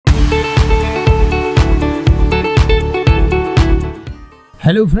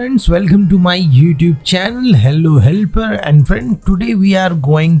Hello friends, welcome to my YouTube channel. Hello helper. And friend, today we are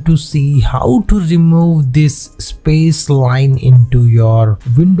going to see how to remove this space line into your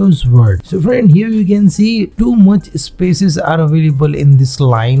Windows Word. So friend, here you can see too much spaces are available in this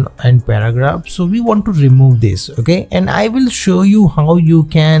line and paragraph, so we want to remove this. Okay, and I will show you how you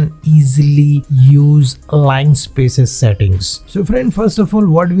can easily use line spaces settings. So friend, first of all,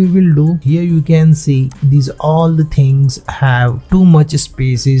 what we will do, here you can see these all the things have too much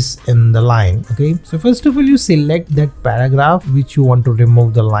spaces in the line. Okay, so first of all, you select that paragraph which you want to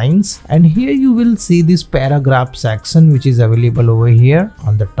remove the lines, and here you will see this paragraph section which is available over here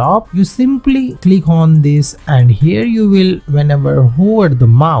on the top. You simply click on this, and here you will, whenever hover the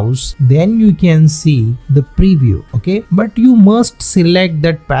mouse, then you can see the preview. Okay, but you must select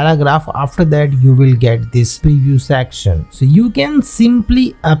that paragraph. After that you will get this preview section, so you can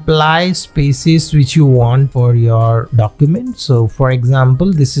simply apply spaces which you want for your document. So for example,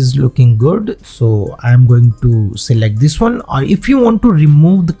 this is looking good, so I'm going to select this one. Or if you want to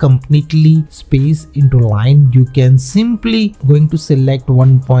remove the completely space into line, you can simply going to select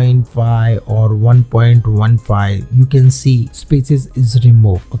 1.5 or 1.15. you can see spaces is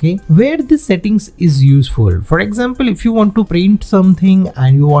removed. Okay, where the settings is useful, for example, if you want to print something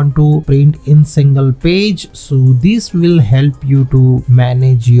and you want to print in single page, so this will help you to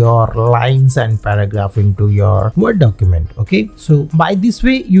manage your lines and paragraph into your Word document. Okay, so by this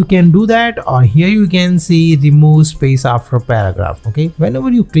way you can do that. Or here you can see remove space after paragraph. Okay, whenever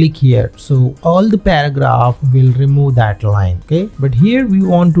you click here, so all the paragraph will remove that line. Okay, but here we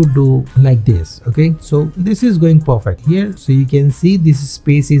want to do like this. Okay, so this is going perfect here, so you can see this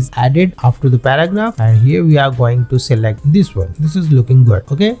space is added after the paragraph, and here we are going to select this one. This is looking good.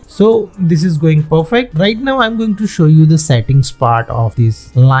 Okay, so this is going perfect. Right now I'm going to show you the settings part of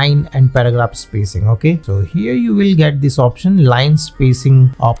this line and paragraph spacing. Okay, so here you will get this option, line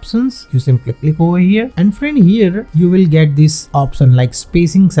spacing options. You simply click over here, and friend, here you will get this option like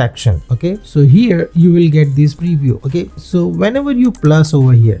spacing section. Okay, so here you will get this preview. Okay, so whenever you plus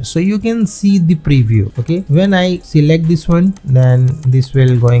over here, so you can see the preview. Okay, when I select this one, then this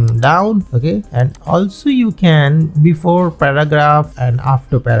will going down. Okay, and also you can before paragraph and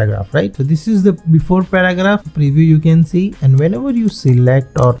after paragraph, right? So this is the before paragraph preview you can see, and whenever you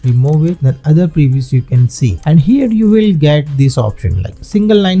select or remove it, then other previews you can see. And here you will get this option like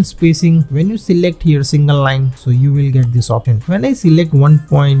single line spacing. When you select here single line, so you will get this option. When I select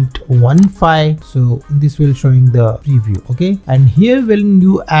 1.15, so this will showing the preview. Okay, and here when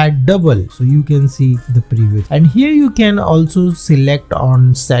you add double, so you can see the preview. And here you can also select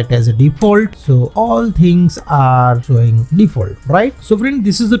on set as a default, so all things are showing default, right? So friend,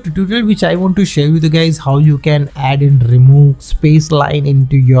 this is the tutorial which I want to share with you guys, how you can add and remove space line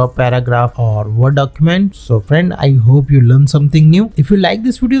into your paragraph or Word document. So friend, I hope you learned something new. If you like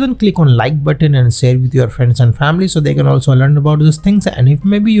this video, then click on like button and share with your friends and family so they can also learn about these things. And if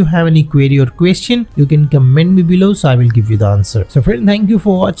maybe you have any query or question, you can comment me below, so I will give you the answer. So friend, thank you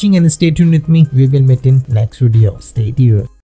for watching and stay tuned with me. We will meet in next video. Stay tuned.